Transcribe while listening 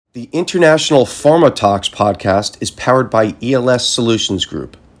The International Pharma Talks podcast is powered by ELS Solutions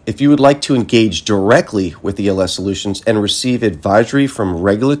Group. If you would like to engage directly with ELS Solutions and receive advisory from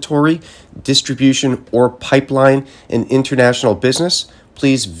regulatory, distribution, or pipeline and international business,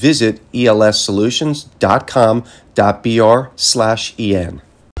 please visit elssolutions.com.br/en.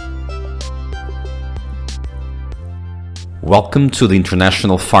 Welcome to the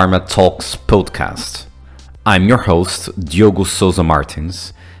International Pharma Talks podcast. I'm your host, Diogo Souza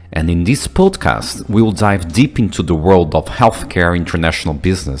Martins, and in this podcast, we will dive deep into the world of healthcare international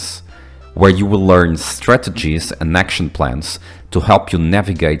business, where you will learn strategies and action plans to help you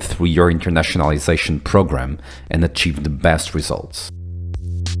navigate through your internationalization program and achieve the best results.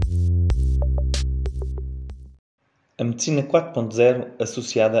 A medicina 4.0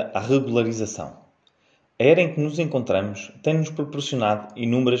 associada à regularização. A era em que nos encontramos tem-nos proporcionado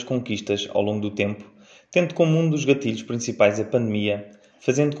inúmeras conquistas ao longo do tempo, tendo como um dos gatilhos principais a pandemia,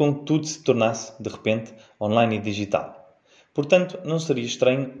 fazendo com que tudo se tornasse, de repente, online e digital. Portanto, não seria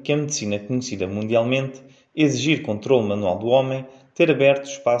estranho que a medicina conhecida mundialmente exigir controle manual do homem, ter aberto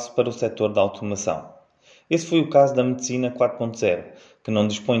espaço para o setor da automação. Esse foi o caso da medicina 4.0, que não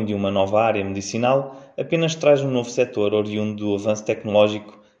dispõe de uma nova área medicinal, apenas traz um novo setor oriundo do avanço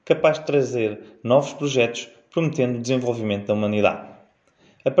tecnológico capaz de trazer novos projetos prometendo o desenvolvimento da humanidade.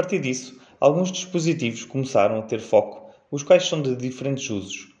 A partir disso, alguns dispositivos começaram a ter foco, os quais são de diferentes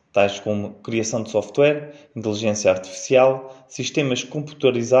usos, tais como criação de software, inteligência artificial, sistemas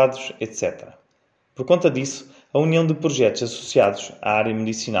computarizados, etc. Por conta disso, a união de projetos associados à área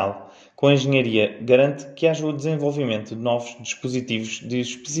medicinal com a engenharia garante que haja o desenvolvimento de novos dispositivos de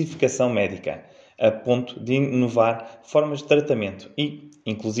especificação médica, a ponto de inovar formas de tratamento e,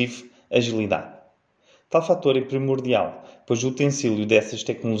 inclusive, agilidade. Tal fator é primordial, pois o utensílio dessas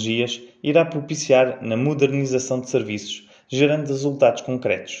tecnologias irá propiciar na modernização de serviços, gerando resultados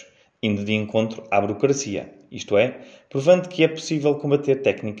concretos, indo de encontro à burocracia, isto é, provando que é possível combater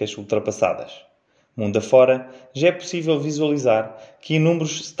técnicas ultrapassadas. Mundo afora, já é possível visualizar que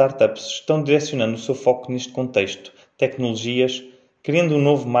inúmeros startups estão direcionando o seu foco neste contexto, tecnologias, criando um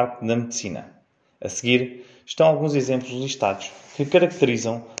novo marco da medicina. A seguir, estão alguns exemplos listados que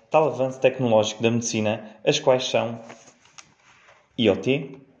caracterizam tal avanço tecnológico da medicina, as quais são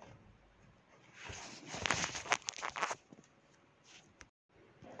IoT,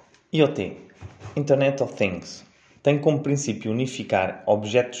 Internet of Things, tem como princípio unificar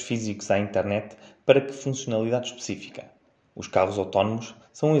objetos físicos à internet para que funcionalidade específica. Os carros autónomos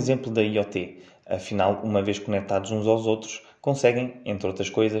são um exemplo da IoT, afinal, uma vez conectados uns aos outros, conseguem, entre outras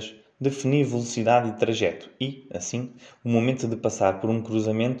coisas, definir velocidade e trajeto e, assim, o momento de passar por um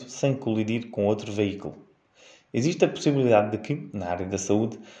cruzamento sem colidir com outro veículo. Existe a possibilidade de que, na área da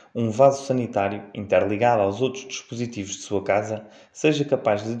saúde, um vaso sanitário interligado aos outros dispositivos de sua casa seja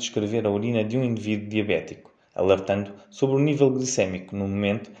capaz de descrever a urina de um indivíduo diabético, alertando sobre o nível glicémico no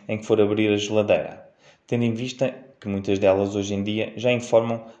momento em que for abrir a geladeira, tendo em vista que muitas delas hoje em dia já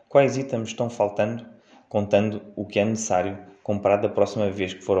informam quais itens estão faltando, contando o que é necessário comprar da próxima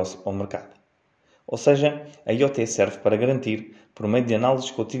vez que for ao mercado. Ou seja, a IoT serve para garantir, por meio de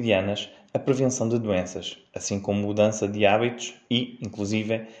análises cotidianas, a prevenção de doenças, assim como mudança de hábitos e,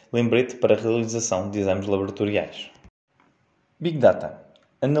 inclusive, lembrete para a realização de exames laboratoriais. Big Data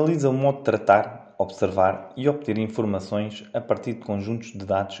analisa o modo de tratar, observar e obter informações a partir de conjuntos de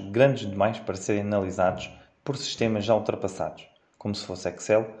dados grandes demais para serem analisados por sistemas já ultrapassados, como se fosse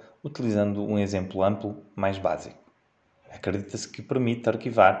Excel, utilizando um exemplo amplo mais básico. Acredita-se que permite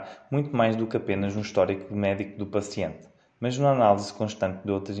arquivar muito mais do que apenas um histórico médico do paciente, mas uma análise constante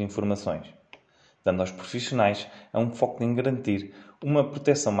de outras informações, dando aos profissionais um foco em garantir uma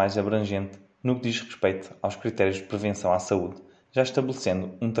proteção mais abrangente no que diz respeito aos critérios de prevenção à saúde, já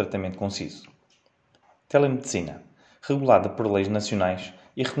estabelecendo um tratamento conciso. Telemedicina. Regulada por leis nacionais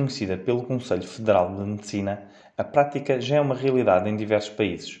e reconhecida pelo Conselho Federal de Medicina, a prática já é uma realidade em diversos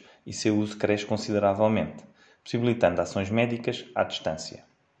países e seu uso cresce consideravelmente, possibilitando ações médicas à distância.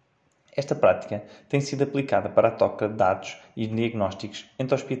 Esta prática tem sido aplicada para a troca de dados e diagnósticos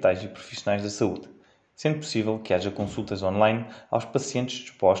entre hospitais e profissionais da saúde, sendo possível que haja consultas online aos pacientes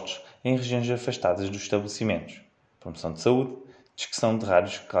dispostos em regiões afastadas dos estabelecimentos, promoção de saúde, discussão de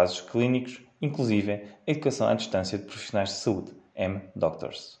raros casos clínicos, inclusive a educação à distância de profissionais de saúde,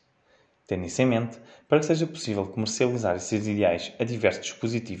 M-Doctors. Tendo isso em mente, para que seja possível comercializar esses ideais a diversos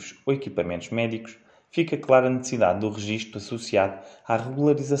dispositivos ou equipamentos médicos, fica clara a necessidade do registro associado à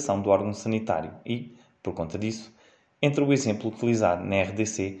regularização do órgão sanitário e, por conta disso, entra o exemplo utilizado na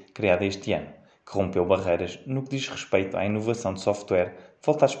RDC criada este ano, que rompeu barreiras no que diz respeito à inovação de software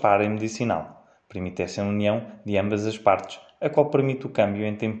voltados para a área medicinal, permite essa união de ambas as partes a qual permite o câmbio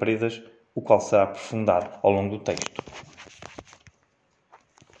entre empresas, o qual será aprofundado ao longo do texto.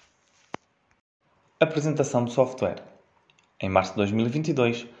 Apresentação do software. Em março de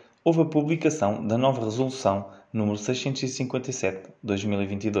 2022, houve a publicação da nova Resolução número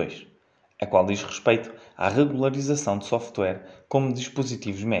 657/2022, a qual diz respeito à regularização de software como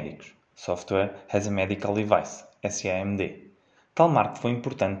dispositivos médicos, Software as a Medical Device, SAMD. Tal marco foi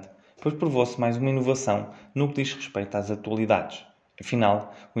importante, pois provou-se mais uma inovação no que diz respeito às atualidades.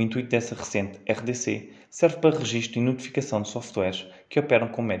 Afinal, o intuito dessa recente RDC serve para registro e notificação de softwares que operam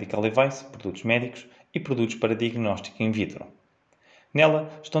com medical device, produtos médicos e produtos para diagnóstico in vitro. Nela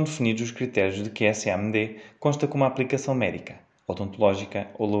estão definidos os critérios de que a SAMD consta como uma aplicação médica, odontológica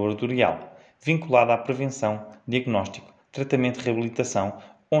ou laboratorial, vinculada à prevenção, diagnóstico, tratamento de reabilitação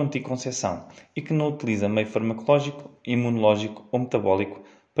ou anticoncepção e que não utiliza meio farmacológico, imunológico ou metabólico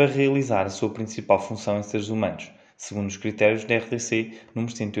para realizar a sua principal função em seres humanos, segundo os critérios da RDC nº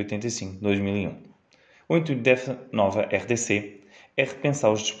 185/2001. O intuito dessa nova RDC é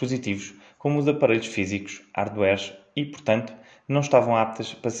repensar os dispositivos como os aparelhos físicos, hardwares e, portanto, não estavam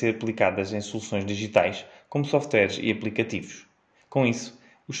aptas para ser aplicadas em soluções digitais como softwares e aplicativos. Com isso,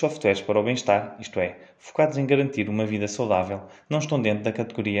 os softwares para o bem-estar, isto é, focados em garantir uma vida saudável, não estão dentro da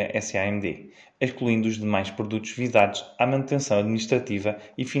categoria SAMD, excluindo os demais produtos visados à manutenção administrativa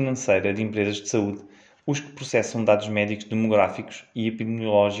e financeira de empresas de saúde, os que processam dados médicos demográficos e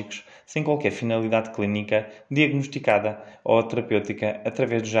epidemiológicos sem qualquer finalidade clínica, diagnosticada ou terapêutica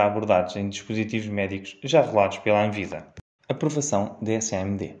através de já abordados em dispositivos médicos já regulados pela Anvisa. Aprovação da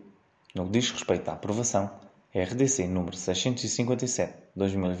SAMD. No que diz respeito à aprovação, a RDC número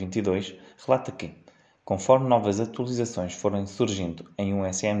 657/2022 relata que, conforme novas atualizações forem surgindo em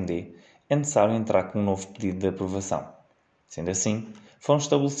um SAMD, é necessário entrar com um novo pedido de aprovação. Sendo assim, foram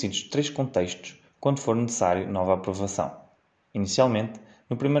estabelecidos 3 contextos quando for necessário nova aprovação. Inicialmente,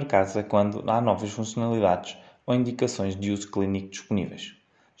 no primeiro caso é quando há novas funcionalidades ou indicações de uso clínico disponíveis.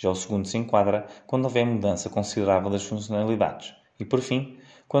 Já o segundo se enquadra quando houver mudança considerável das funcionalidades. E, por fim,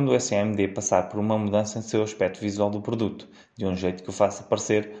 quando o SAMD passar por uma mudança em seu aspecto visual do produto, de um jeito que o faça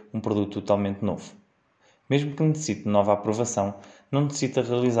parecer um produto totalmente novo. Mesmo que necessite de nova aprovação, não necessita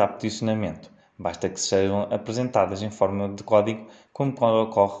realizar peticionamento. Basta que sejam apresentadas em forma de código, como quando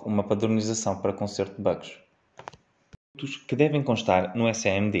ocorre uma padronização para conserto de bugs. Produtos que devem constar no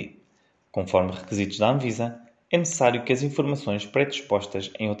SAMD. Conforme requisitos da Anvisa, é necessário que as informações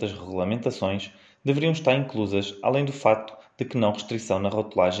predispostas em outras regulamentações deveriam estar inclusas, além do facto de que não restrição na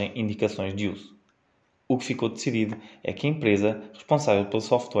rotulagem indicações de uso. O que ficou decidido é que a empresa responsável pelo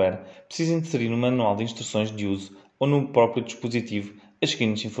software precisa inserir no manual de instruções de uso ou no próprio dispositivo as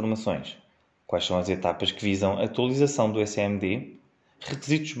seguintes informações: quais são as etapas que visam a atualização do SAMD,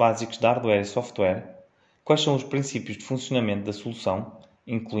 requisitos básicos de hardware e software, quais são os princípios de funcionamento da solução,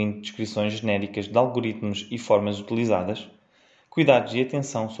 incluindo descrições genéricas de algoritmos e formas utilizadas, cuidados e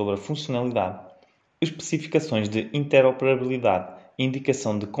atenção sobre a funcionalidade, especificações de interoperabilidade,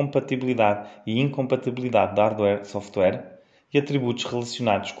 indicação de compatibilidade e incompatibilidade de hardware e software e atributos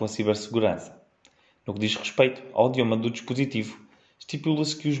relacionados com a cibersegurança. No que diz respeito ao idioma do dispositivo,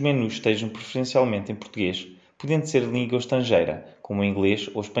 estipula-se que os menus estejam preferencialmente em português, podendo ser de língua estrangeira, como inglês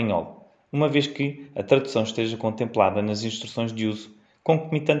ou espanhol, uma vez que a tradução esteja contemplada nas instruções de uso,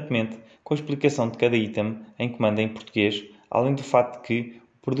 concomitantemente com a explicação de cada item em comando em português, além do facto de que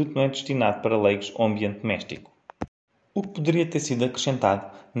o produto não é destinado para leigos ou ambiente doméstico. O que poderia ter sido acrescentado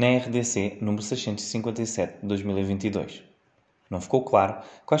na RDC número 657/2022? Não ficou claro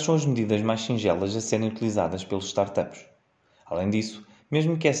quais são as medidas mais singelas a serem utilizadas pelos startups. Além disso,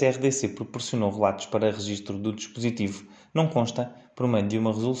 mesmo que essa RDC proporcionou relatos para registro do dispositivo, não consta, por meio de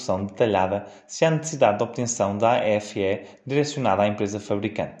uma resolução detalhada, se há necessidade de obtenção da AFE direcionada à empresa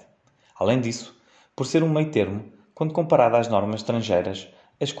fabricante. Além disso, por ser um meio-termo, quando comparada às normas estrangeiras,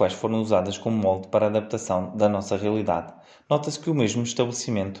 as quais foram usadas como molde para a adaptação da nossa realidade, nota-se que o mesmo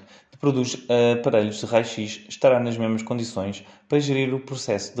estabelecimento que produz aparelhos de raio-x estará nas mesmas condições para gerir o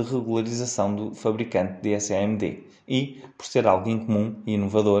processo de regularização do fabricante de SAMD e, por ser algo incomum e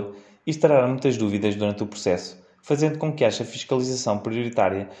inovador, isto trará muitas dúvidas durante o processo, fazendo com que haja fiscalização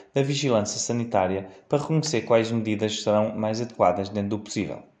prioritária da vigilância sanitária para reconhecer quais medidas serão mais adequadas dentro do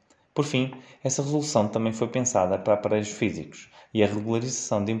possível. Por fim, essa resolução também foi pensada para aparelhos físicos e a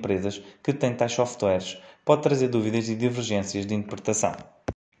regularização de empresas que têm tais softwares pode trazer dúvidas e divergências de interpretação.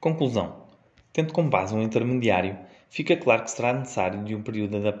 Conclusão. Tendo como base um intermediário, fica claro que será necessário de um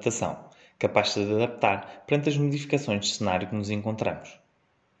período de adaptação, capaz de se adaptar perante as modificações de cenário que nos encontramos.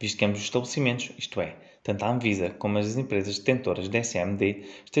 Visto que ambos os estabelecimentos, isto é, tanto a Anvisa como as empresas detentoras de SAMD,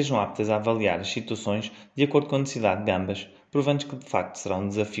 estejam aptas a avaliar as situações de acordo com a necessidade de ambas, provando que de facto será um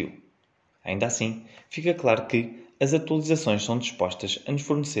desafio. Ainda assim, fica claro que as atualizações são dispostas a nos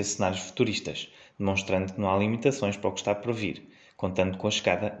fornecer cenários futuristas, demonstrando que não há limitações para o que está por vir, contando com a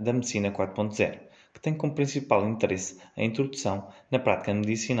chegada da Medicina 4.0, que tem como principal interesse a introdução na prática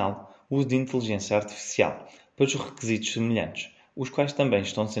medicinal o uso de inteligência artificial para os requisitos semelhantes, os quais também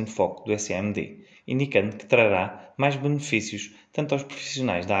estão sendo foco do SAMD, indicando que trará mais benefícios tanto aos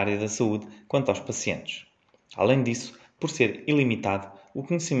profissionais da área da saúde quanto aos pacientes. Além disso, por ser ilimitado, o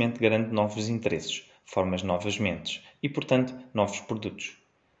conhecimento garante novos interesses, formas novas mentes e, portanto, novos produtos.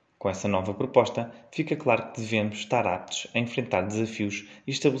 Com essa nova proposta, fica claro que devemos estar aptos a enfrentar desafios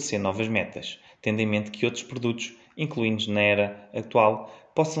e estabelecer novas metas, tendo em mente que outros produtos, incluídos na era atual,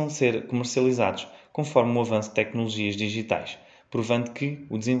 possam ser comercializados conforme o avanço de tecnologias digitais, provando que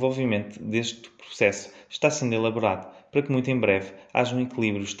o desenvolvimento deste processo está sendo elaborado para que muito em breve haja um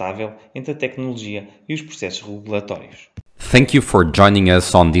equilíbrio estável entre a tecnologia e os processos regulatórios. Thank you for joining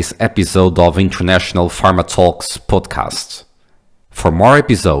us on this episode of International Pharma Talks podcast. For more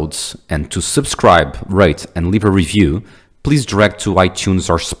episodes and to subscribe, rate and leave a review, please direct to iTunes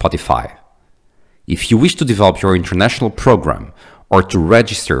or Spotify. If you wish to develop your international program or to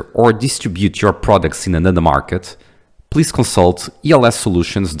register or distribute your products in another market, please consult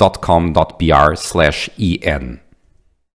elssolutions.com.br/en.